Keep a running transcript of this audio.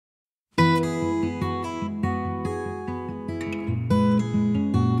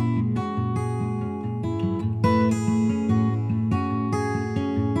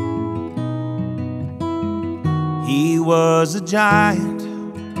was a giant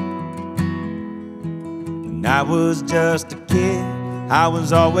when I was just a kid. I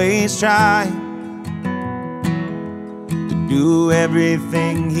was always trying to do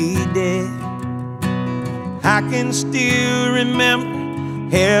everything he did. I can still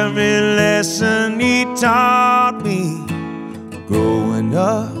remember every lesson he taught me. Growing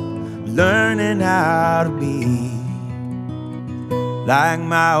up, learning how to be like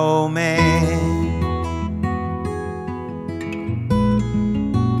my old man.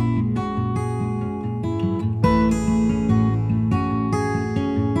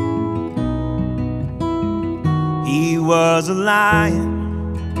 He was a lion.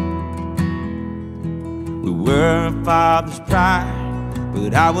 We were a father's pride,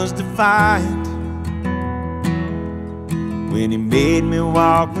 but I was defiant when he made me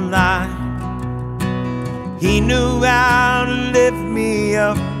walk the line. He knew how to lift me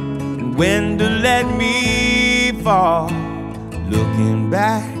up and when to let me fall. Looking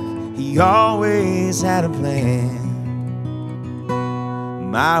back, he always had a plan.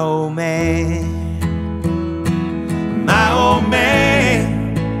 My old man. My old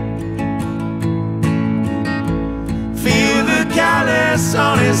man, feel the callus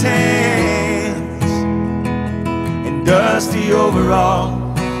on his hands and dusty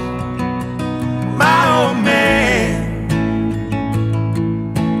overalls. My old man,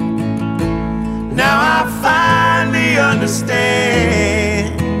 now I finally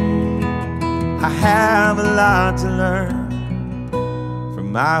understand. I have a lot to learn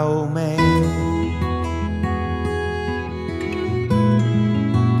from my old man.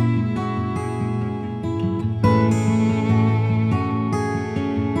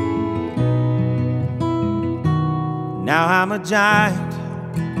 Now I'm a giant,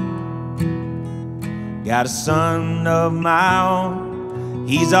 got a son of my own.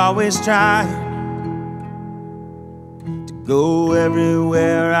 He's always trying to go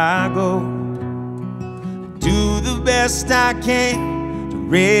everywhere I go. Do the best I can to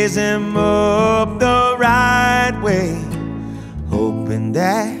raise him up the right way, hoping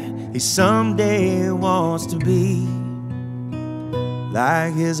that he someday wants to be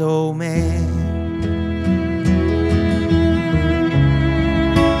like his old man.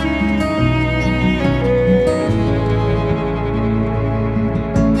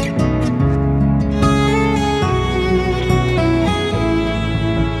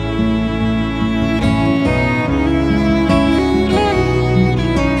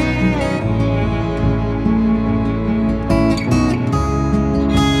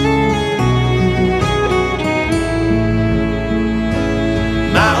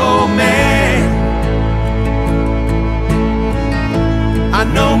 I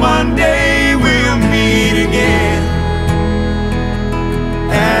know one day we'll meet again.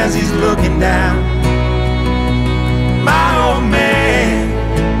 As he's looking down, my old man,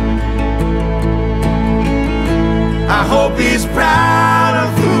 I hope he's proud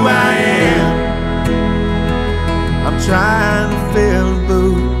of who I am. I'm trying to fill the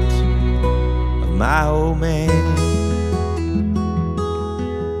boots of my old man.